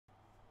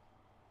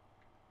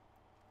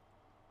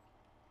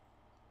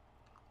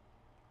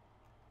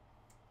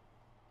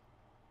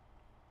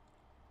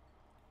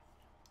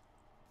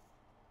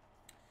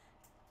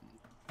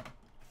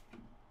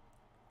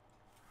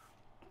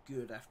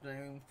Good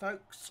afternoon,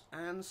 folks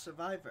and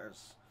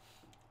survivors.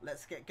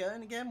 Let's get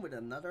going again with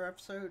another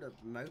episode of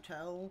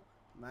Motel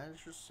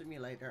Manager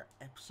Simulator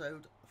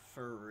episode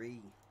 3.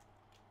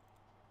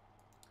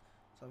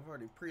 So I've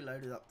already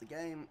preloaded up the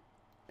game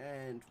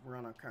and we're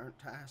on our current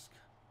task.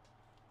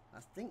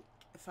 I think,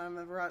 if I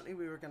remember rightly,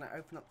 we were going to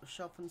open up the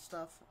shop and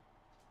stuff.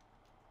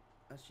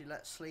 Actually,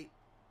 let's sleep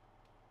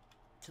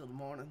till the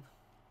morning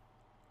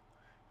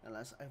and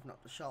let's open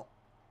up the shop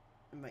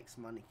and make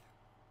some money.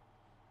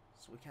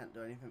 So we can't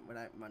do anything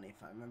without money,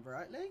 if I remember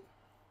rightly.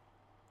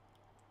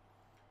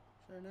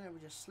 So now we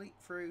just sleep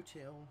through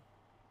till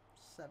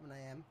 7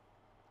 AM.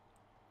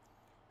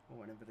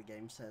 Or whenever the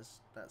game says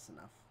that's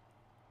enough.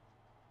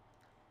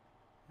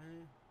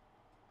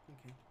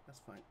 Okay,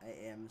 that's fine. 8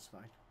 AM is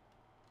fine.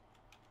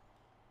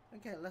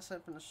 Okay, let's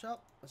open the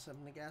shop. Let's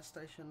open the gas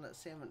station. Let's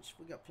see how much.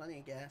 We got plenty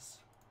of gas.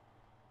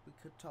 We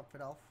could top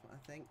it off, I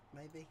think,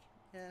 maybe.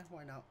 Yeah,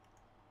 why not?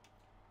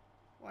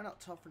 Why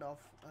not top it off?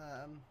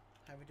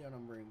 How are we doing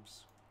on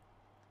rooms?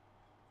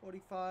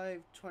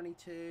 45,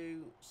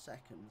 22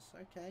 seconds.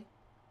 Okay.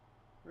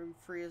 Room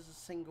 3 is a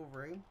single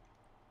room.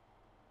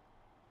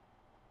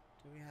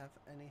 Do we have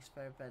any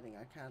spare bedding?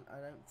 I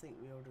don't think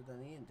we ordered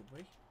any in, did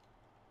we?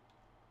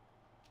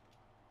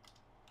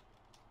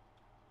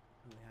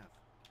 We have.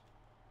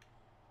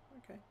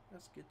 Okay,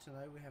 that's good to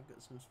know. We have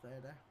got some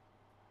spare there.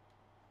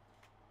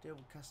 Deal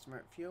with customer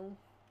at fuel.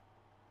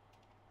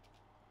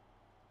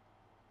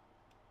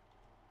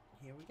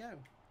 Here we go.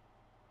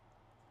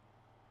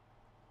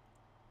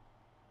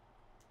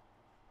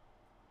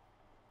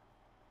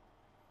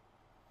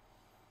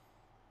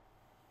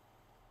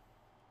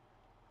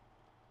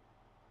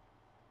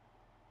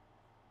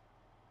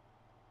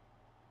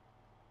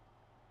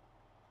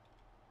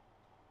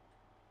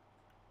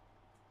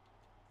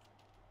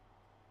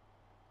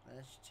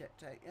 There's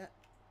checked out yet.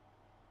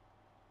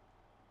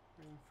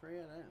 Room 3,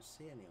 I don't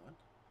see anyone.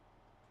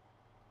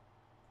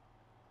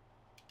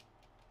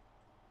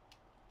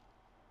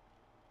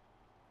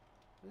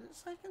 Was it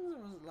seconds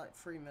or was it like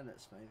 3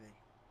 minutes maybe?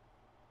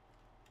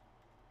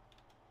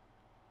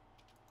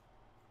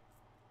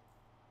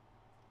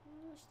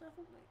 It's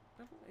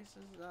definitely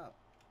says it up.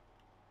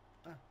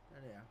 Ah,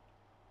 there they are.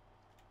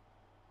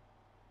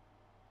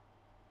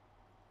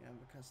 You have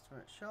a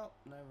customer at shop?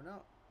 No, we're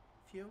not.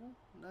 Fuel?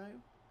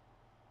 No.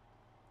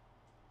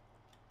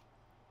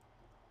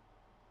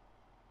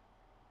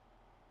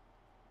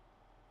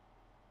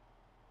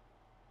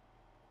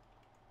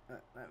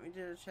 Let me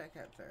do the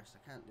checkout first. I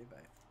can't do both.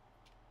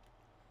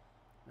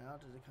 Now I'll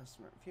do the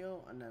customer at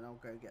fuel and then I'll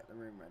go get the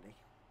room ready.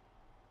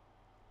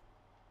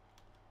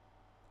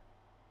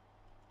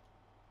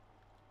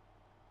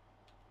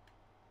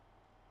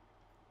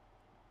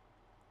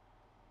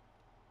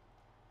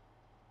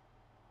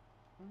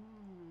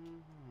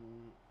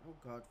 Oh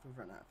god, we've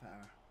run out of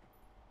power.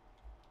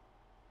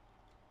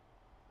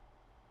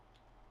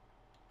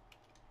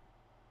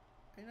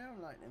 I know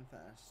I'm lightning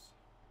fast.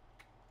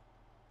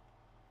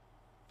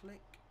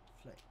 Flick,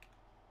 flick.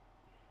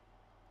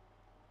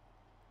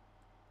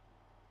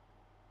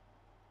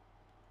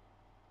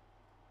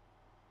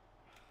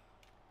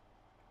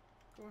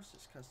 Of course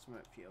it's customer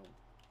at fuel,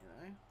 you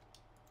know.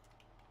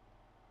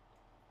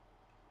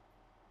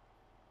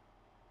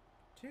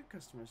 2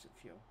 customers at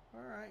fuel.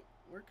 Alright,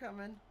 we're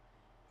coming.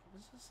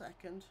 Give us a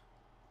second.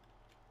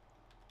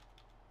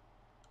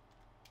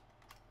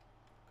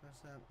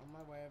 Because I'm on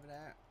my way over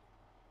there.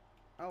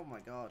 Oh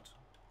my god.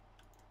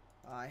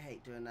 Oh, I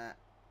hate doing that.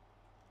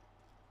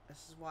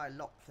 This is why I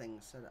lock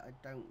things so that I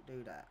don't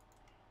do that.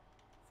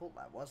 I thought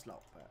that was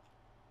locked, but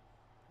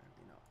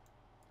apparently not.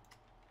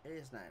 It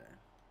is now though.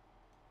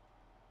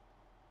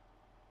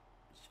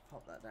 Just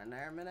pop that down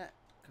there a minute,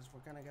 because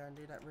we're going to go and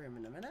do that room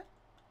in a minute.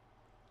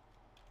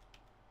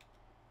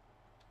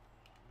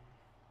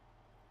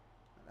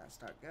 Let that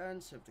start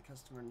going, serve the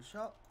customer in the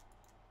shop.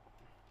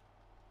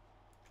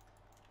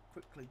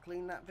 Quickly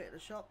clean that bit of the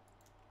shop.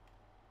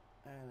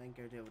 And then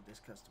go deal with this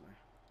customer.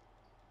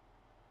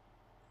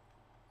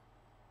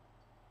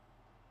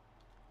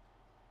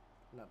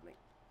 Lovely.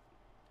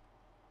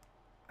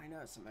 I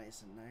know it's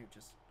amazing now,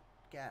 just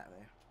get out of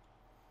there.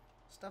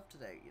 Stuff to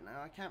do, you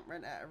know. I can't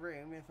rent out a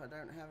room if I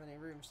don't have any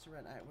rooms to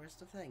rent out. Where's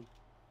the thing?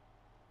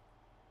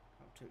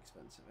 Oh, too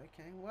expensive.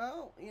 Okay,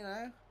 well, you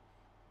know.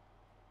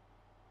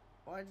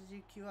 Why did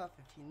you queue up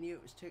if you knew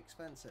it was too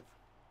expensive?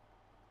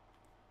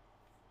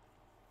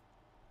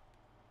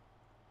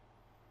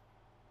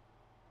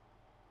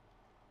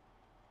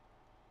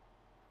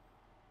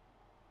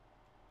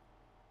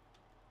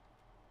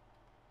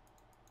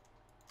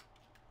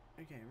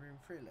 Okay, room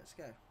 3, let's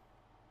go.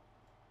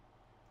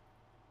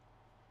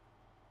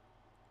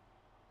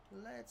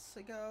 Let's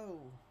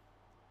go.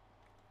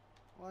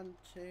 1,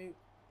 2,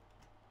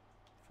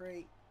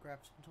 3.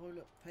 Grab some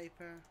toilet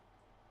paper.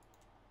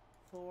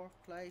 4,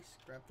 place.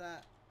 Grab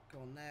that. Go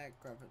on there.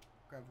 Grab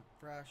a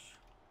brush.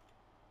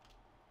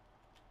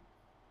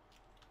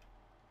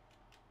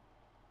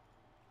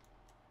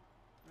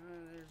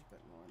 There's a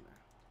bit more in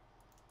there.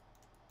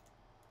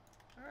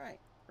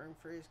 Alright, room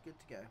 3 is good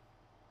to go.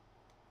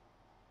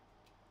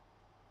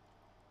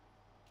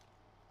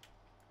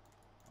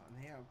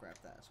 here, I'll grab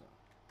that as well.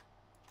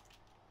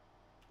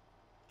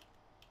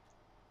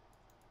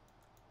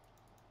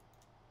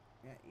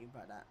 Yeah, you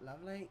buy that,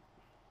 lovely.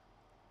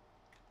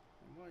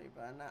 And while you're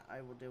buying that,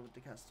 I will deal with the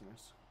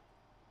customers.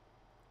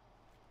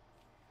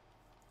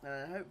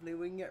 And hopefully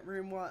we can get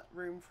room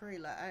 3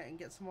 let out and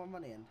get some more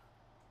money in.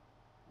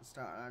 And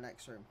start our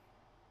next room.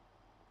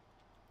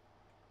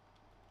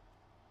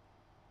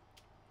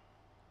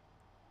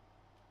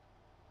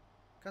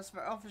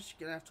 Customer office,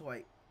 you're gonna have to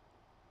wait.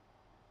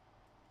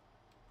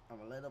 I'm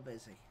a little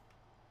busy.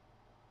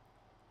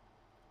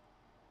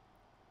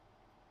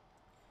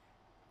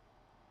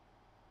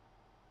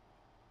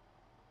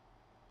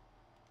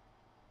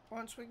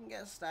 Once we can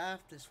get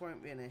staff, this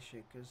won't be an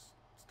issue because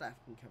staff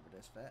can cover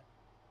this bit.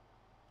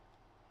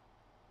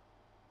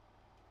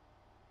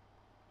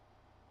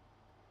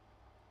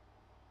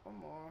 One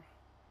more.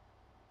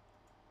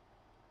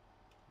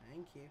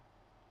 Thank you.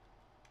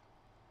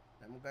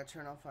 Then we'll go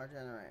turn off our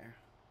generator.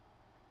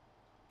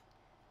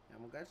 And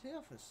we'll go to the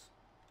office.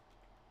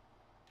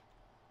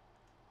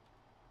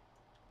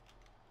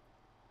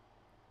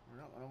 We're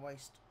not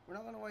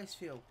gonna waste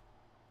fuel.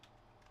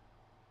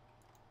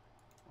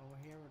 While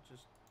we're here, we'll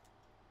just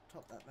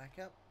top that back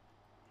up.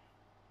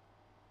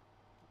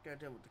 Go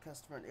deal with the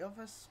customer at the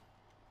office.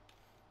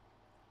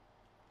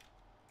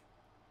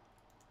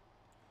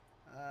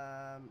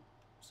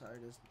 Sorry,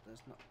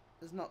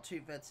 there's not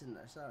 2 beds in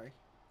there, sorry.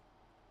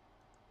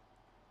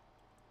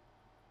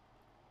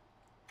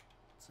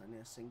 It's only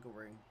a single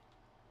room.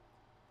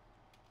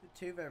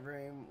 The 2-bed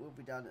room will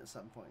be done at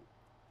some point.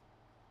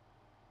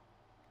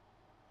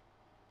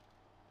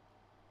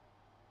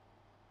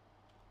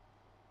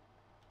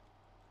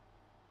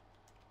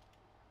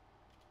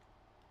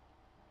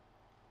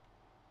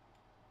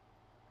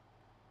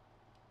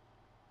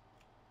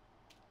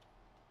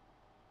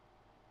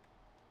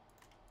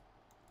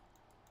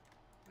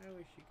 I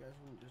wish you guys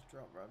wouldn't just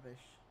drop rubbish.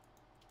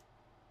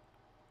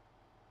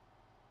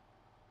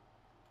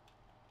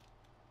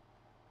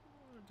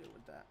 What do I do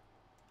with that?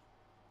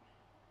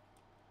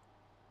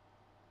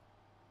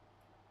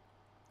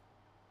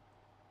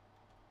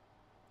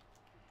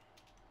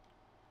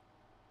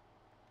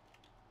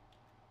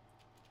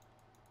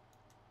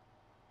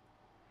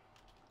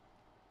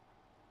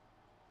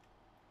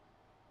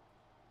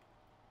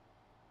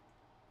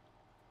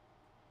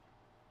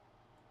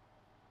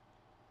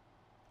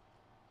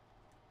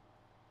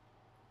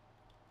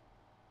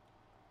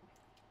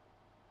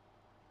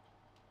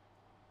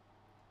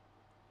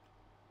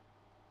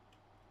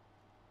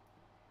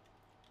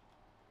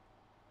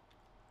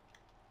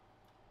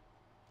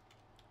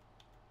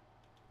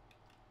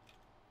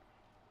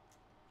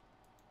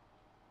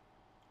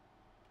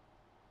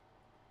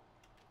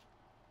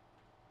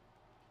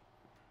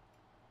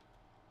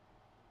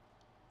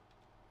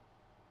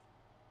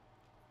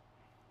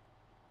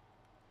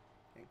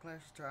 Getting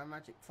closer to our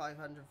magic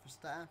 500 for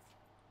staff.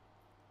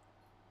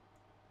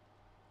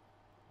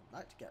 I'd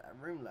like to get that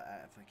room let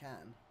out if I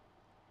can.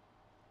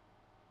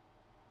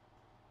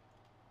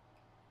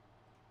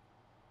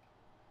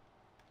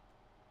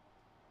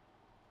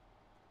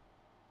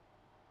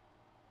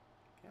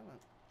 Come on.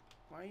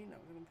 Why are you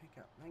not going to pick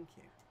up? Thank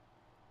you.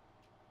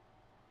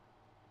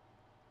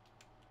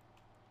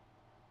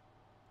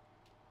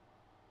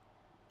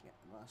 Get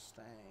the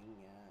Mustang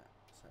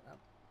set up.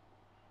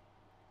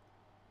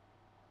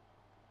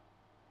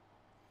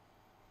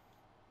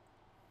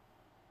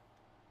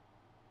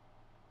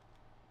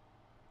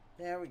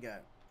 There we go.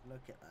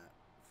 Look at that.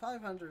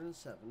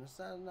 507. Is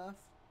that enough?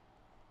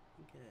 I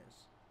think it is.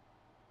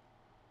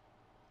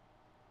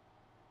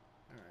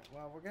 Alright,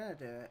 well, we're going to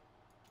do it.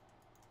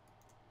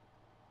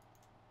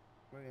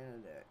 We're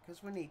going to do it.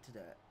 Because we need to do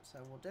it. So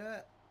we'll do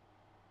it.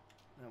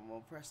 And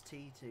we'll press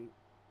T to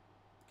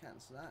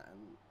cancel that.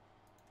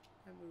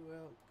 And we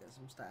will get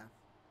some staff.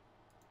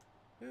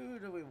 Who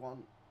do we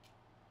want?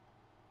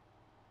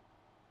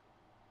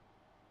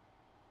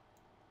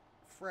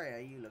 Freya,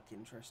 you look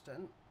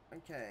interesting.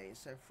 Okay,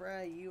 so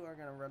Freya, you are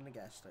going to run the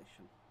gas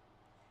station.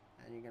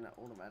 And you're going to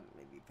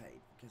automatically be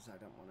paid because I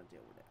don't want to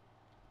deal with it.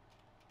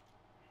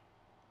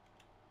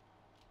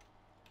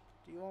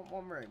 Do you want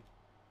one room?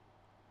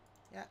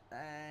 Yeah,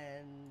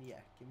 and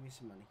yeah, give me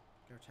some money.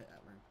 Go take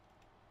that room.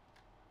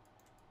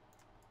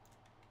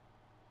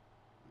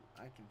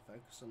 I can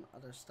focus on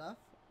other stuff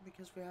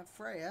because we have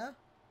Freya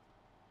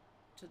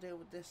to deal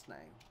with this now.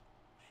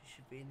 She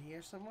should be in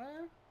here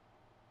somewhere.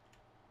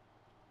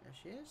 There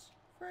she is.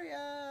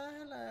 Freya,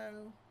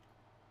 hello.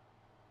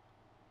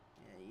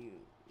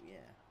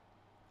 Yeah.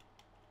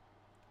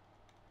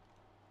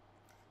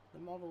 The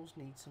models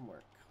need some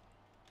work.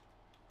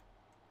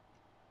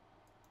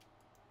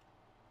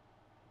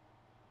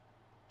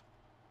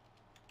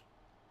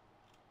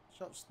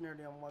 Shop's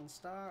nearly on 1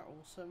 star,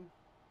 awesome.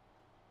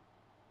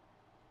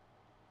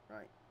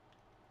 Right.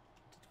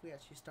 Did we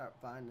actually start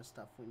buying the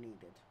stuff we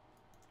needed?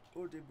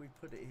 Or did we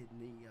put it in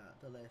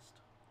the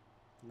list?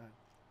 No.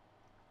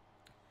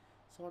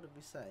 So what did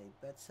we say?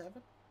 Bed 7?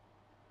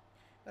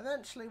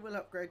 Eventually we'll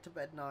upgrade to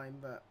bed 9,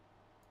 but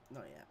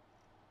not yet.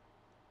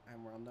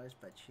 And we're on those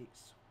bed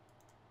sheets.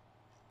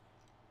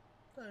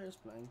 Those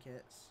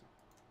blankets.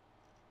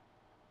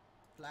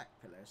 Black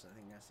pillars, I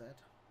think I said.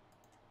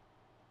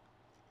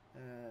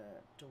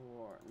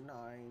 Door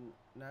 9,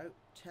 no,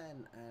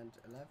 10 and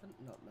 11,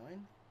 not 9.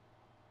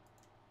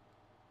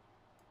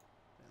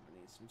 Then we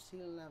need some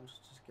ceiling lamps,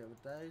 just go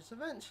with those.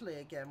 Eventually,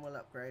 again, we'll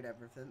upgrade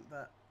everything,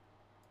 but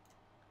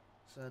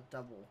it's a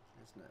double,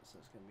 isn't it? So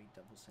it's going to be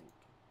double sink.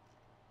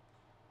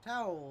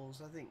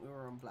 Towels, I think we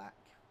were on black.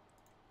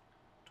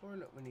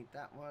 Toilet, we need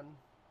that one.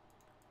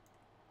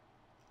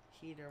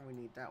 Heater, we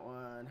need that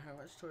one. How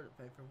much toilet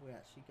paper have we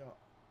actually got?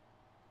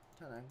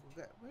 I don't know. We'll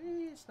get.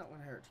 It's not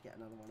going to hurt to get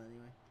another one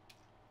anyway.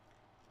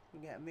 We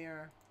can get a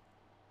mirror.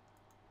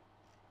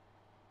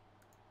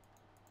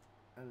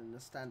 And then the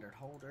standard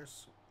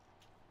holders.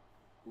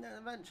 Now,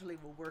 eventually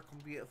we'll work on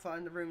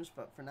beautifying the rooms,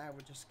 but for now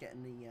we're just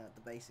getting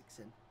the basics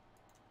in.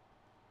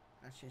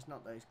 Actually, it's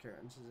not those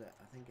curtains, is it?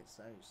 I think it's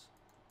those.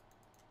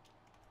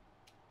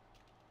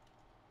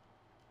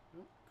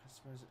 Oh,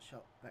 customers at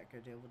shop. Better go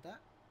deal with that.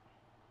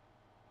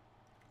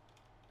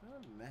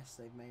 What a mess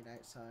they've made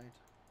outside.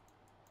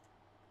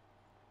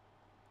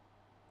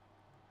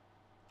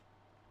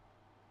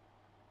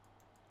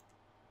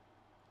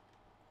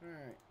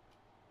 Alright.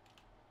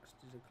 Let's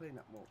do the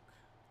clean-up walk.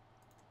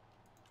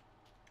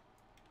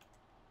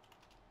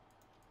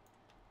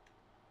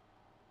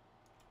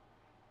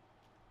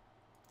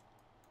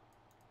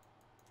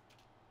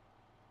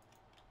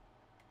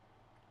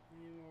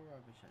 Any more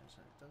rubbish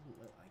outside? It doesn't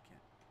look like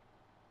it.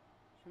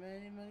 She made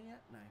any money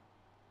yet? No.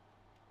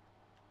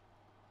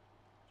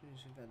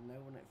 Seems we've had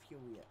no one at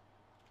fuel yet.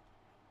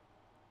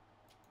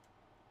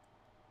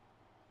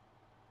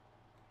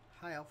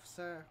 Hi,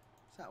 officer.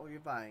 Is that what you're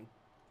buying?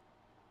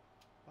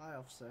 Bye,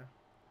 officer.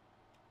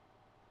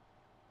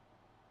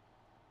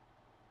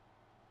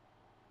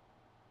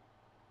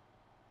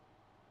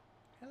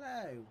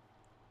 Hello.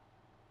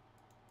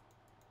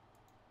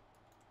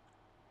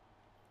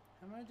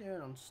 How am I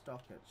doing on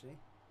stock, actually?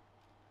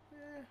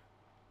 Yeah,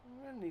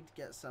 I'm going to need to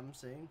get some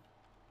soon.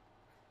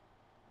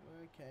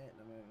 We're okay at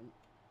the moment.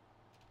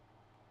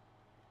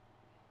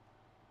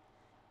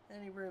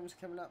 Any rooms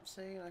coming up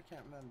soon? I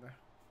can't remember.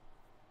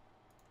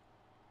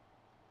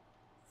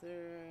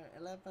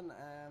 11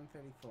 and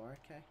 34,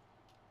 okay.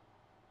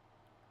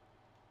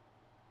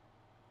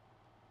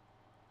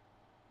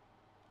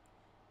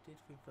 Did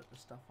we put the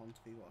stuff on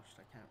to be washed?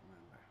 I can't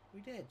remember.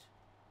 We did.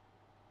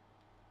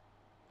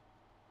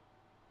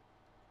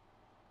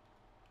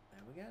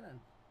 There we go then.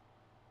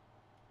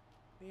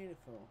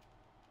 Beautiful.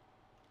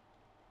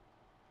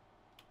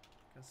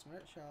 Customer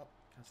at shop.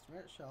 Customer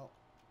at shop.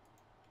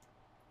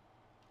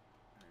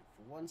 And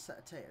for one set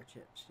of tater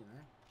chips, you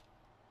know.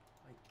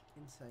 Like,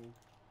 insane.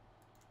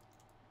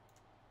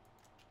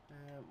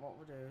 What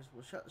we'll do is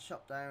we'll shut the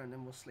shop down and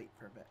then we'll sleep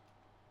for a bit.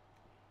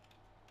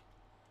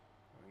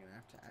 We're going to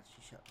have to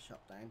actually shut the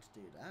shop down to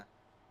do that.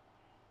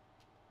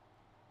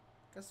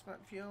 Customer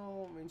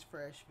fuel means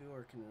fresh. Should be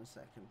working in a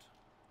second.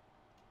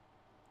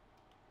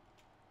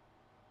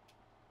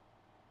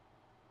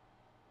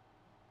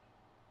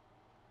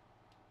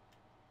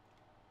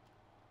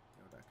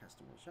 Go to our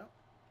customer shop.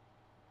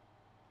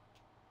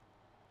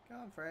 Go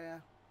on,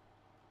 Freya.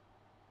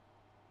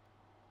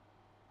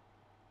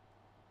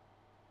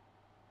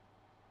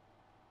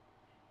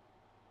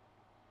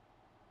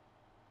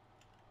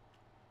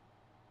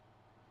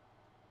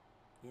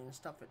 You gonna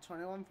stop at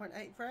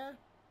 21.8 Freya?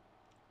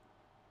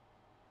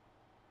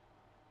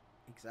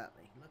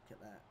 Exactly, look at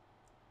that.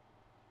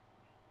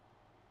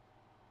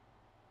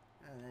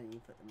 And then you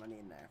put the money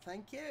in there.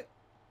 Thank you.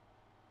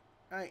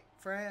 Alright,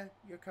 Freya,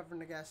 you're covering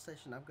the gas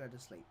station. I'll go to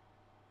sleep.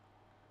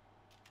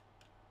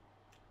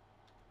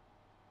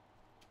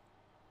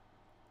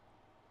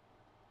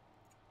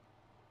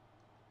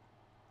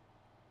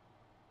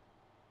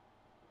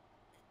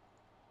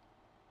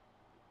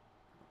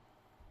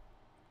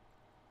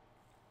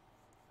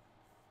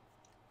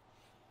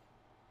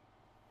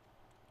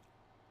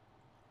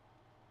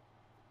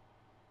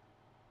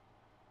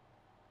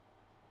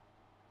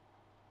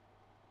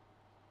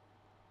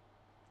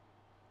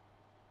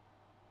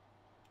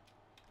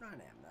 I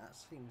am. That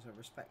seems a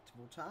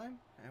respectable time.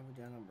 How are we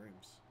doing on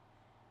rooms?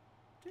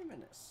 2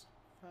 minutes.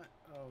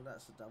 Oh,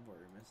 that's a double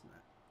room, isn't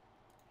it?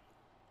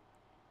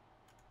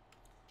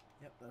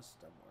 Yep, that's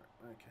a double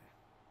room. Okay.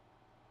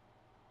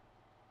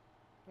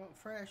 Well,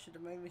 Freya should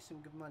have made me some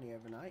good money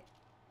overnight.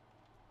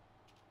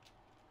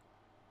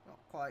 Not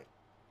quite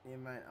the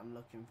amount I'm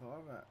looking for,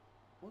 but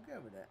we'll go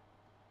with it.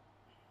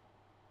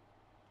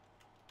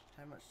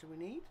 How much do we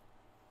need?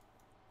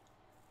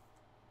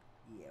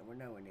 Yeah, we're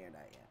nowhere near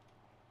that yet.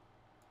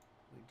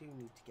 We do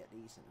need to get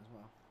these in as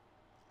well.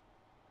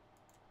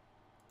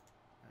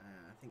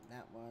 I think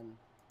that one,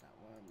 that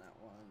one, that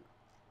one,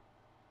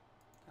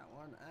 that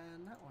one,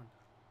 and that one.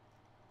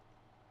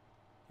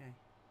 Okay.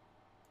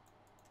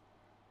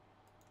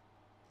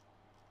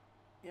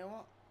 You know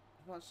what?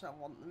 As much as I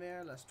want the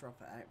mirror, let's drop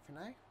it out for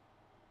now.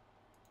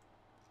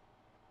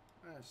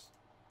 Let's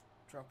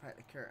drop out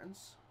the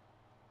curtains.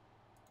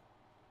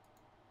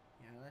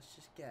 Yeah, let's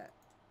just get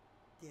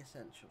the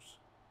essentials.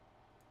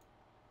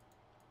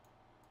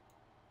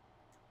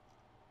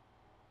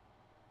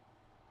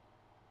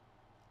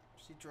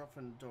 Actually,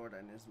 dropping the door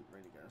down isn't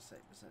really going to save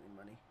us any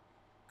money.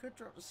 Could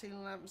drop the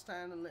ceiling lamps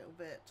down a little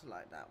bit to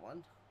like that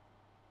one.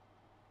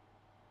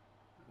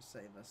 That'll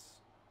save us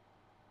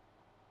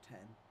 10,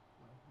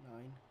 well,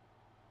 9.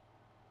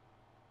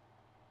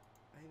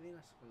 Maybe,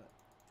 let's have a look.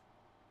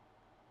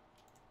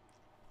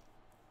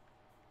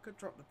 Could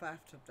drop the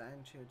bathtub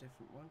down to a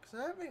different one, because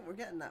I don't think we're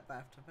getting that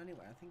bathtub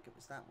anyway. I think it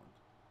was that one.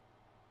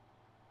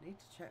 Need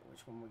to check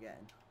which one we're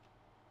getting.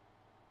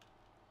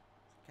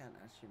 I can't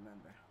actually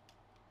remember.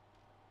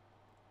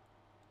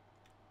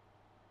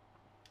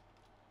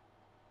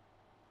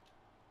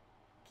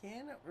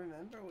 Cannot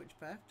remember which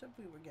bathtub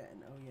we were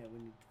getting. Oh yeah, we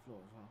need the floor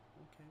as well.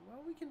 Okay,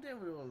 well we can deal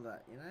with all of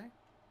that, you know?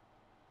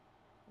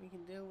 We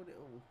can deal with it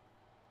all.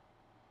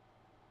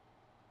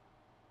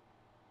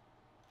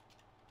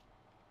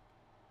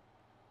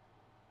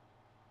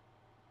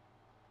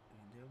 We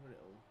can deal with it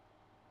all.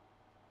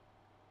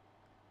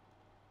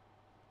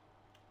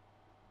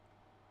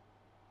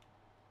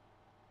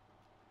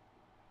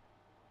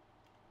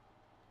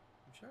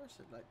 I'm sure I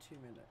said like 2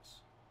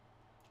 minutes.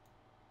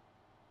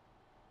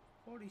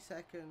 40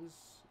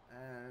 seconds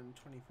and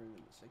 23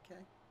 minutes,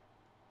 okay?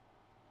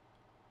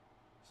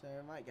 So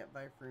I might get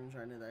both rooms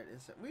rented out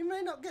this. We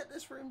may not get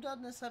this room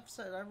done this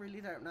episode, I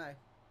really don't know. I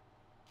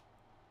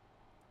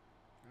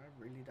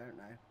really don't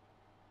know.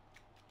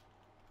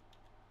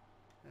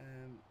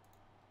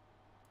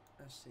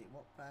 Let's see,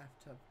 what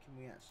bathtub can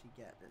we actually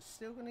get that's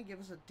still going to give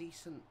us a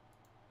decent,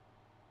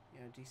 you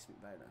know, decent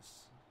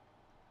bonus.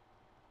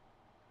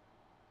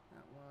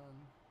 That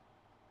one.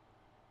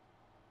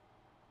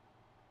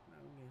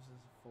 That one gives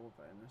us a 4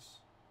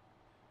 bonus.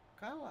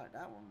 Kind of like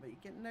that one, but you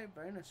get no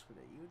bonus with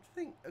it. You would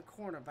think a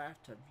corner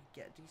bathtub you'd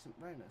get a decent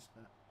bonus,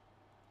 but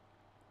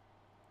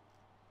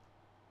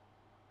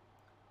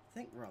I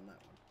think we're on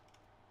that one.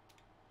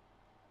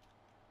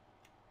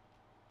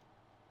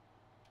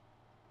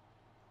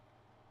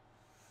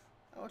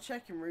 I'll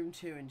check in room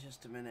 2 in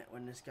just a minute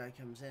when this guy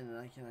comes in and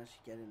I can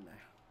actually get in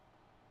there.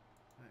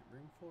 Right,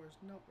 room 4 is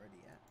not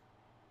ready yet.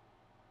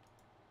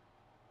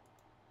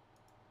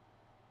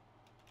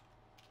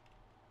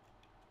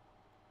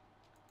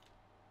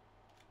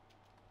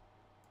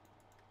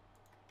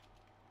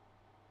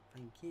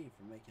 Thank you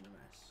for making a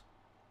mess.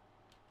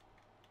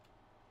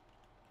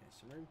 Okay,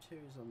 so room 2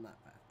 is on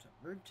that bathtub.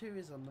 Room 2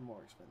 is on the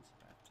more expensive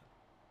bathtub.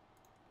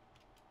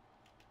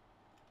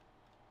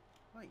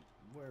 Wait,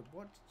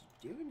 what did you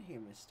do in here,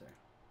 mister?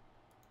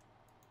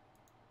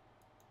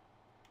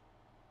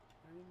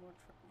 Any more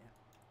yeah.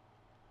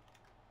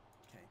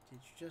 Okay,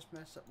 did you just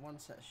mess up one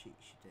set of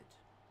sheets? You did.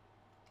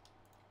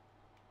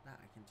 That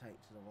I can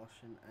take to the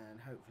washing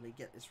and hopefully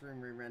get this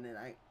room re-rented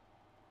out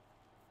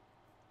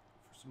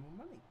for some more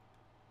money.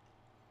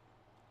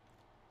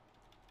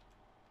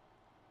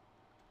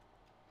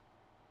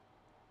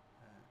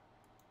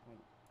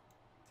 One,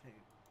 two,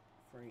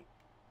 three.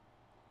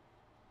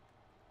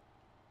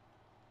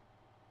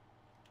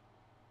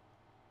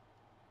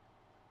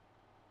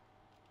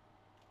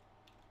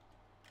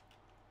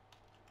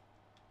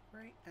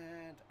 Right,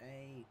 and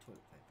a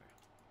toilet paper.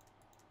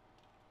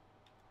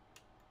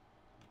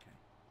 Okay.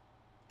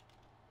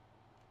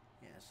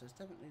 Yeah, so it's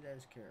definitely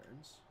those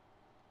curtains.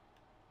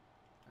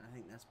 I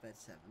think that's bed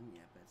 7.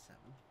 Yeah, bed 7.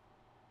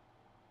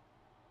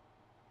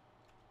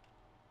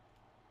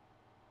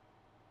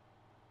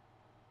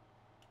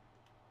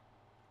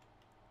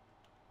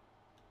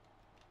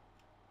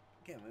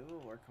 Again, we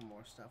will work on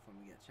more stuff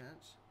when we get a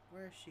chance.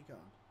 Where is she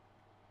gone?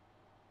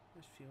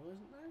 There's fuel,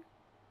 isn't there?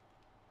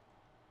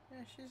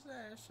 Yeah, she's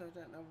there, so I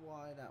don't know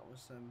why that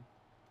was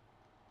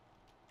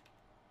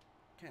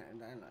counting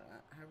down like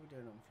that. How are we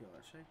doing on fuel,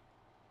 actually?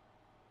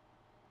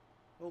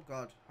 Oh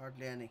god,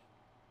 hardly any.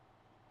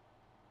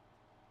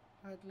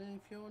 Hardly any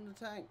fuel in the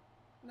tank.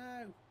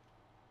 No!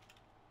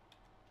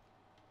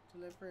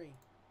 Delivery.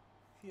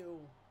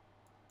 Fuel.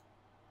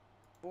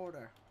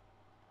 Order.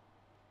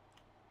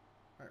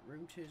 Right,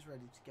 room 2 is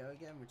ready to go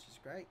again, which is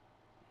great.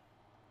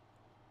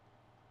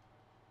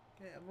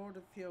 Okay, I've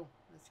ordered fuel.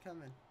 It's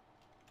coming.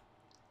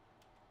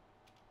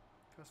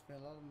 Cost me a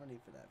lot of money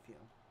for that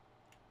fuel.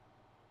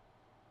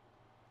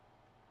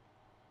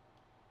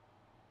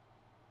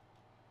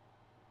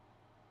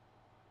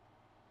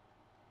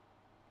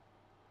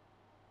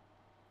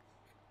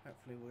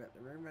 Hopefully we'll get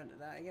the room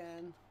rented out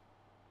again.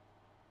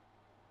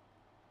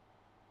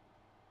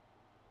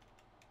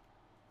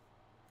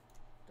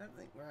 Don't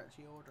think we're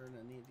actually ordering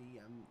any of the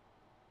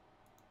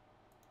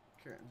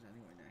curtains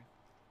anyway now.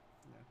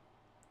 No.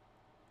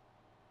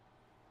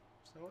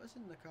 So what is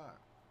in the car?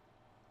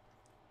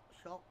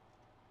 Shop.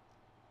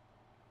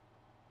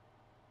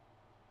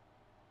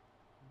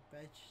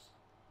 Beds.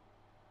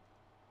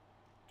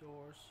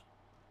 Doors.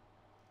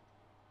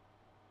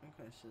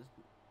 Okay, so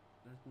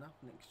there's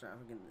nothing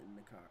extravagant in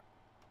the car.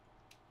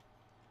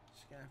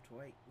 Just gonna have to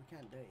wait. We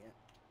can't do it yet.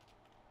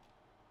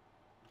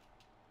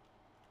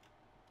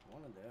 I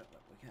want to do it,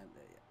 but we can't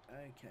do it yet.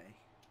 Okay.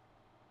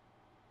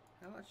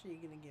 How much are you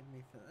gonna give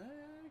me for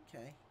that?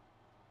 Okay.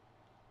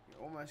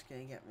 You're almost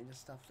gonna get me the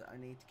stuff that I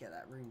need to get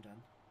that room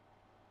done.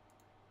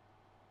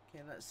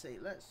 Okay, let's see.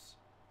 Let's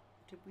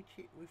Did we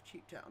cheap? We've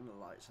cheaped out on the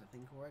lights, I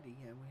think, already.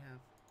 Yeah, we have.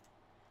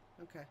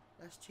 Okay,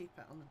 let's cheap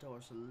out on the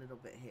doors a little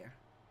bit here.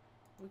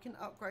 We can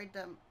upgrade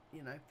them,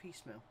 you know,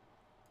 piecemeal.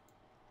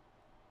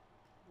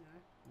 You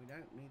know, we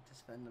don't need to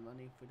spend the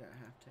money if we don't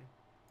have to.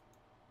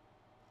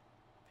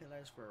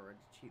 Pillows we're already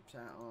cheaped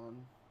out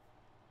on.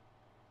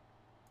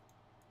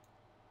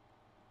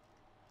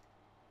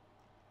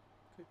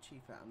 Could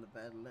cheap out on the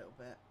bed a little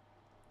bit.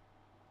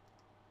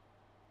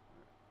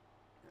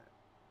 Yeah.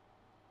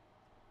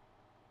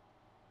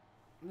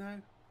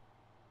 No.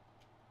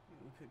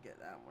 We could get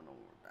that one or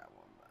that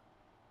one, but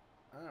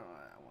I don't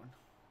like that one.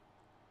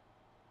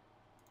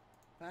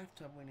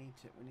 Bathtub we need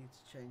to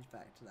change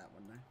back to that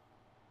one now.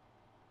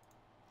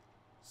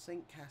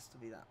 Sink has to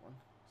be that one.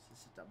 This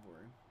is a double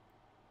room.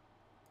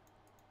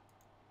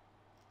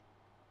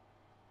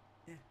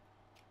 Yeah.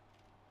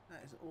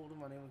 That is all the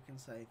money we can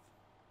save.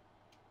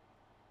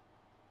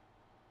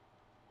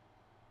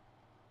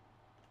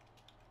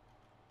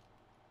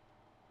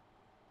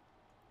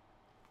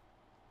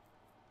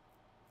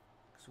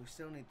 So we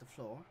still need the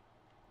floor.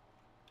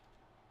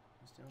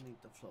 We still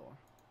need the floor.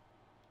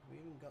 We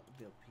even got the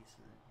build pieces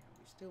in here.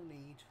 We still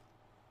need...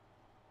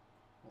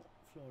 What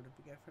floor did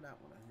we go for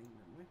that one, I think,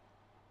 didn't we?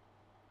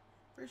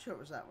 Pretty sure it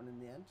was that one in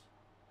the end.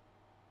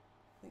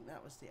 I think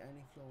that was the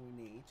only floor we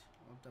need.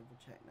 I'll double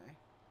check now.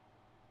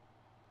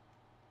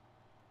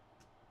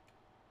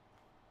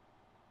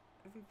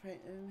 Have we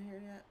painted in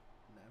here yet?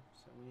 No,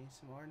 so we need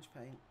some orange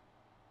paint.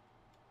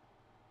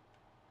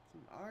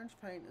 Some orange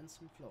paint and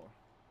some floor.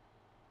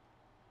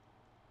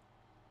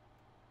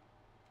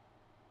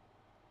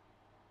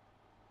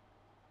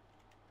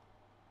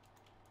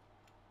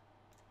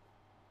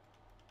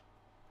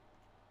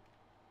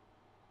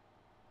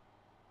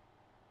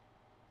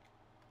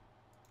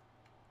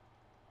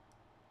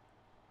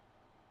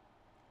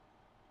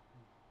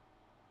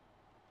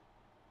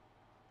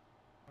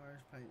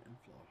 Orange paint and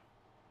floor.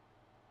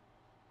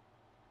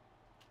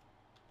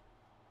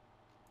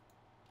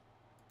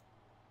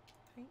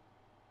 Paint.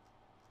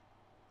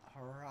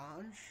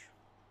 Orange.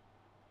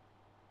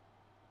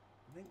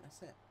 I think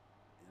that's it.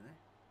 You know.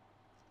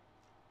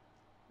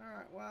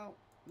 Alright, well,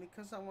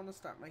 because I want to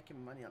start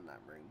making money on that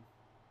room,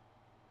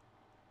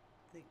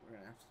 I think we're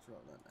gonna have to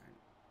drop that down.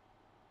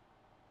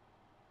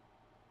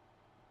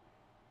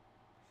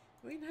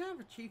 We can have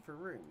a cheaper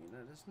room, you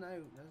know, there's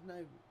no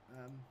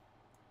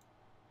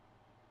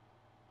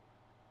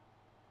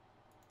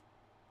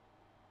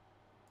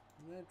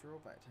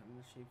drawback to having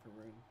a cheaper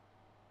room.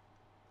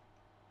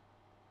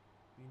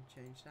 We can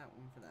change that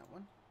one for that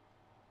one.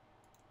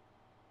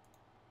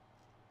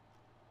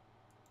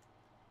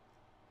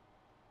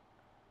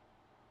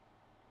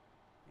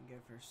 And go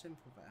for a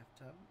simple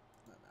bathtub,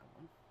 not that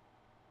one.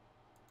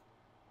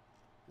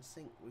 The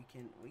sink we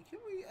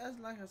as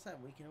like I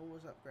said, we can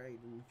always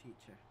upgrade in the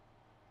future.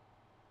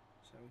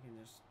 So we can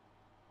just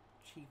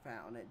cheap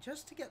out on it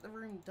just to get the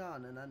room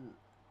done and then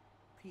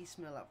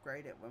piecemeal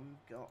upgrade it when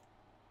we've got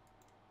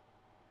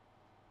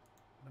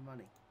the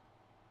money.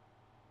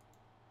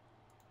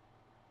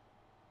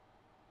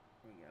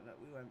 There we go, look,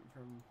 we went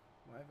from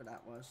whatever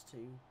that was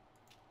to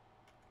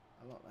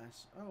a lot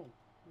less. Oh,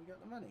 we got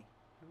the money,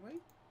 have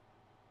we?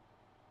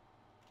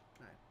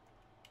 No.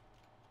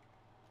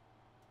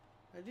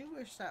 I do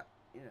wish that,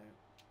 you know,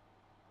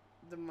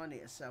 the money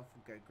itself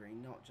would go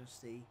green, not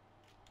just the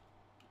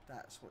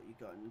that's what you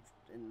got in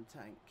the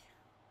tank.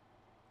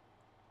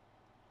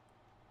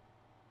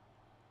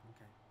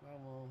 Okay, well,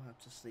 we'll have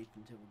to sleep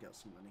until we get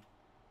some money.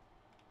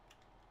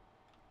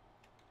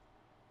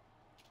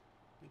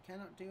 We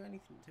cannot do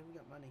anything until we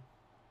get money.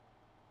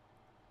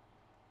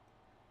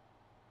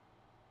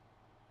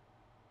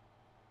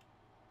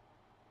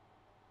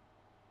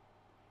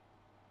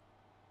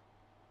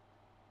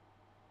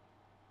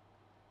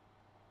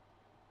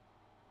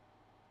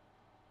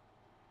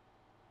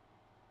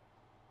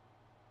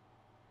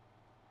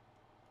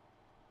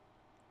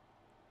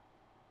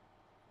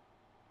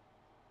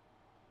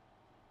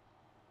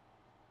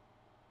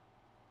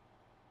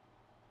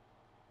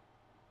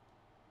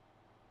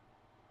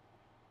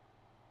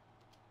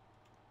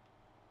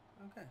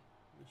 Okay,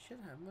 we should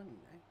have money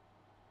now.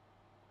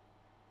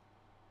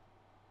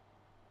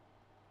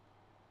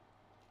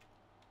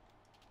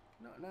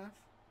 Not enough.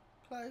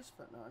 Close,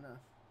 but not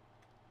enough.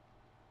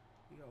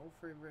 We got all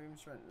 3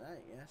 rooms rented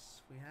out.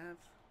 Yes, we have.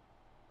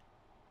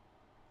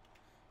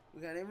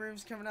 We got any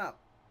rooms coming up?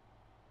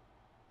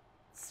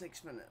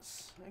 6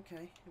 minutes.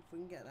 Okay, if we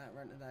can get that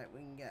rented out,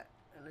 we can get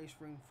at least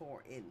room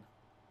 4 in.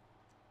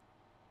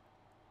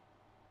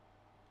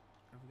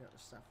 Have we got the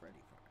stuff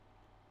ready for it?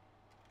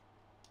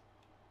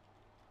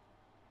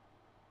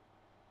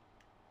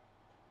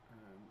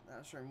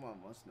 That's room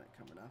 1, wasn't it,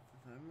 coming up,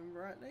 if I remember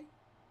rightly?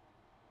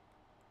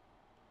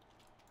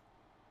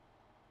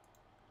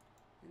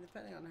 And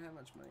depending on how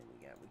much money we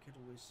get, we could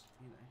always,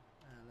 you know,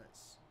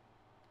 let's...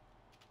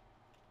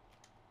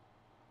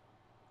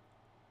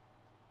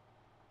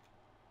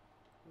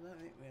 I don't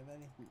think we have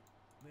anything,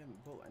 we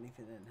haven't bought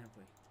anything in, have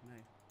we? No.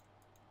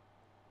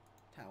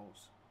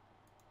 Towels.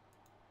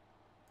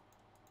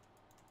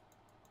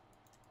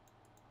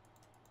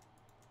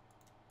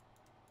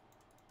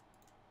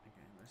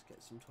 Let's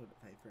get some toilet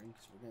paper in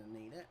because we're going to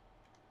need it.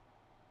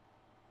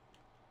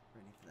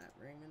 Ready for that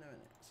room in a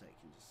minute, so you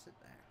can just sit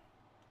there.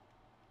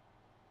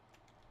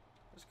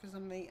 Just because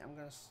I'm me, I'm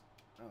going to...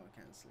 Oh, I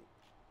can't sleep.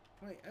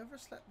 Wait,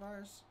 overslept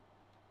bars?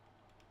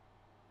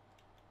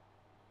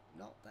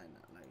 Not down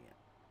that low yet.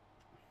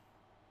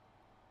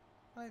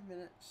 5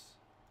 minutes.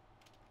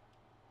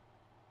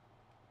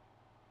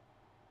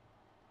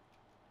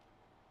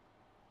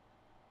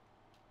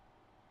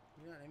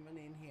 You got any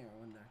money in here, I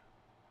wonder?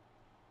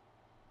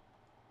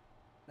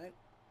 Nope.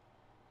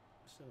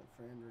 Still at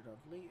 300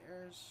 odd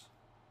litres.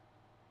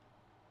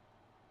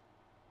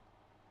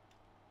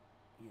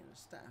 Yeah, the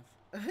staff.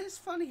 It's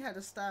funny how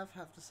the staff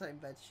have the same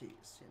bed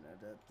sheets, you know,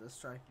 the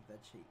stripy bed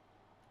sheet.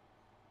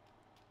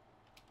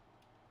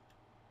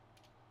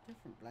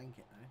 Different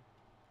blanket though.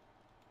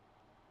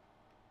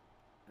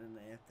 And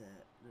they have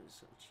the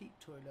sort of cheap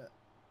toilet.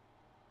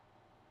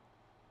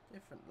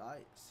 Different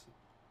lights.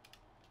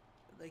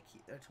 But they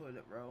keep their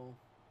toilet roll.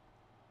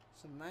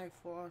 Some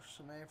mouthwash,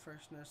 some air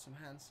freshener, some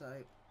hand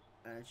soap,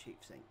 and a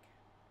cheap sink.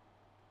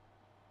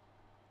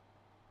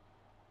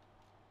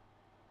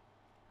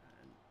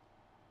 And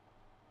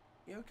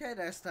you okay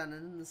there, standing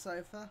in the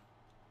sofa?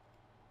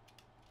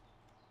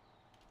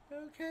 You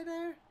okay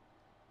there?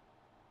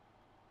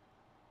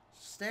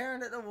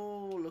 Staring at the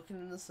wall, looking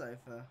in the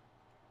sofa.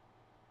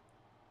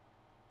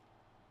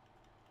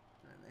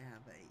 And they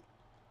have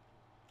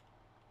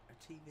a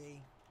TV,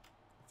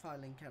 a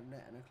filing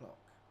cabinet, and a clock.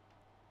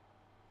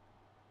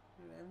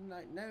 They have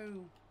like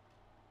no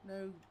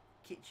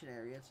kitchen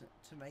area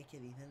to make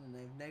anything, and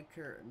they have no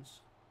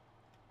curtains.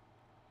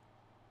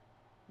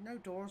 No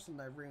doors in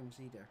their rooms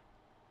either.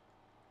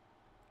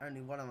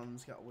 Only one of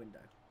them's got a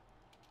window.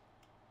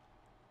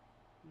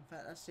 In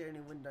fact, that's the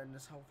only window in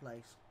this whole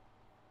place.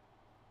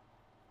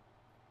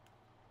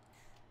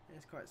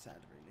 It's quite sad,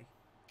 really.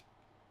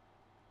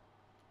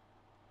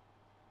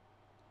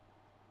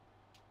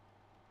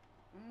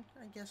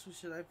 I guess we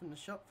should open the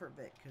shop for a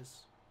bit,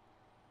 because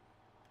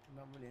there's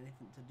not really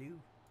anything to do.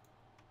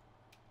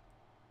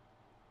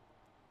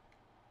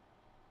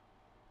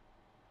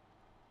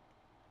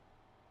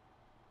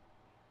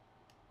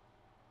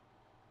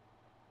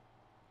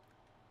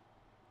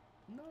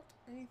 Not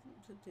anything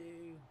to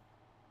do.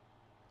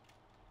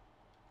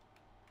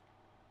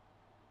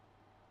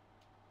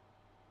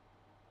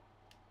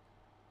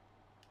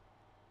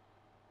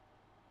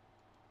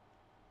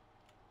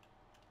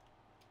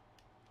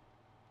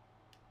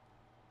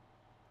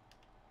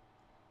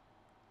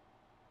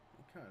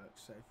 The car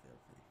looks so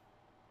filthy.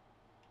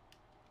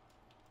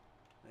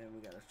 Then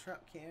we got a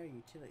truck here, a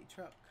utility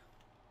truck.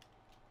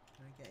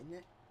 Can I get in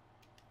it?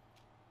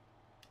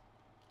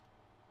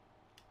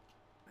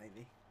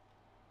 Maybe.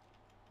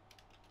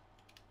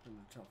 From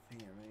the top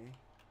here, maybe.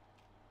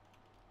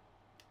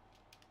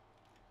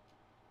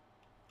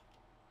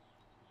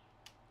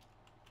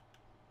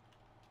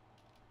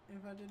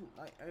 If I didn't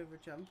like over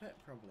jump it,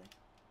 probably.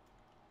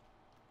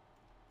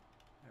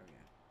 There we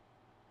go.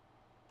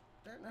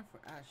 Don't know if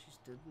we're actually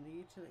stood in the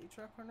utility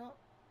truck or not.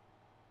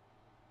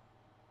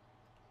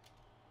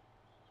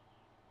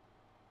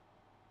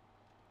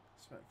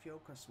 Smoke fuel,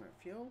 customer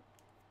fuel.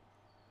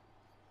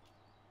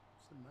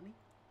 Some money.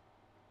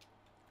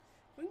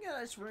 If we can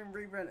get this room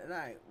re-rented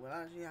out, we'll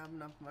actually have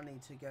enough money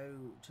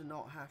to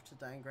not have to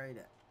downgrade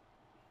it.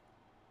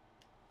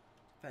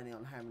 Depending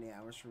on how many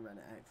hours we rent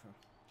it out for.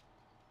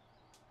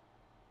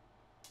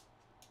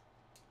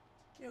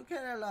 You okay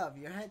there, love?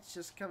 Your head's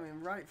just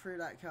coming right through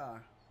that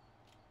car.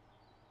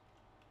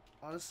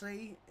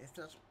 Honestly, if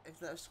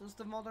this was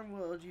the modern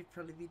world, you'd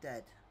probably be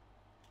dead.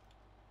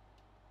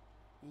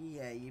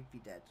 Yeah, you'd be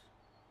dead.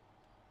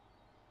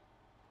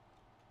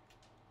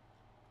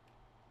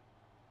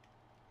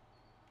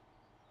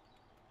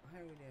 How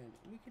are we doing?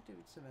 We could do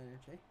with some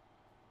energy.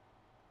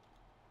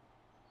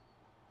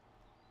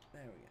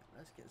 There we go.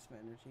 Let's get some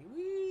energy.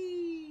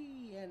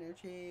 Whee!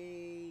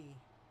 Energy!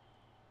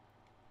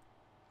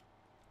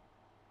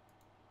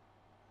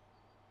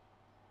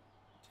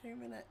 Two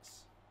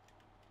minutes.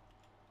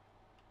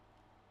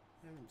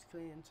 Everything's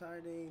clean and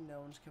tidy.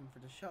 No one's come for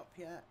the shop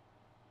yet.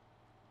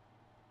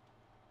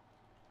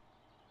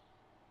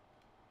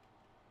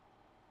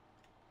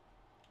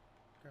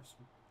 Grab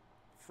some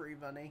free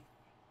money.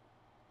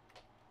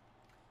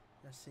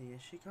 Let's see,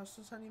 has she cost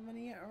us any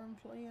money yet, our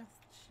employee?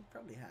 She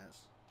probably has.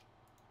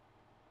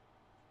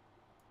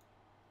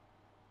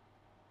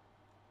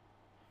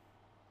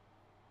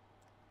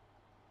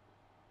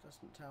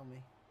 Doesn't tell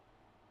me.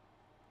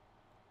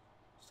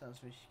 Just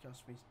tells me she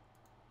cost me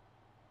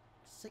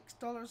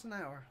 $6 an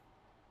hour.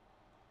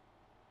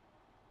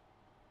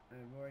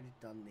 I've already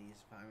done these,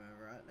 if I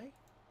remember rightly.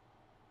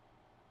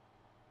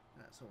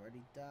 That's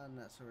already done,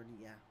 that's already,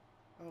 yeah.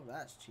 Oh,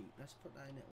 that's cheap. Let's put that in it.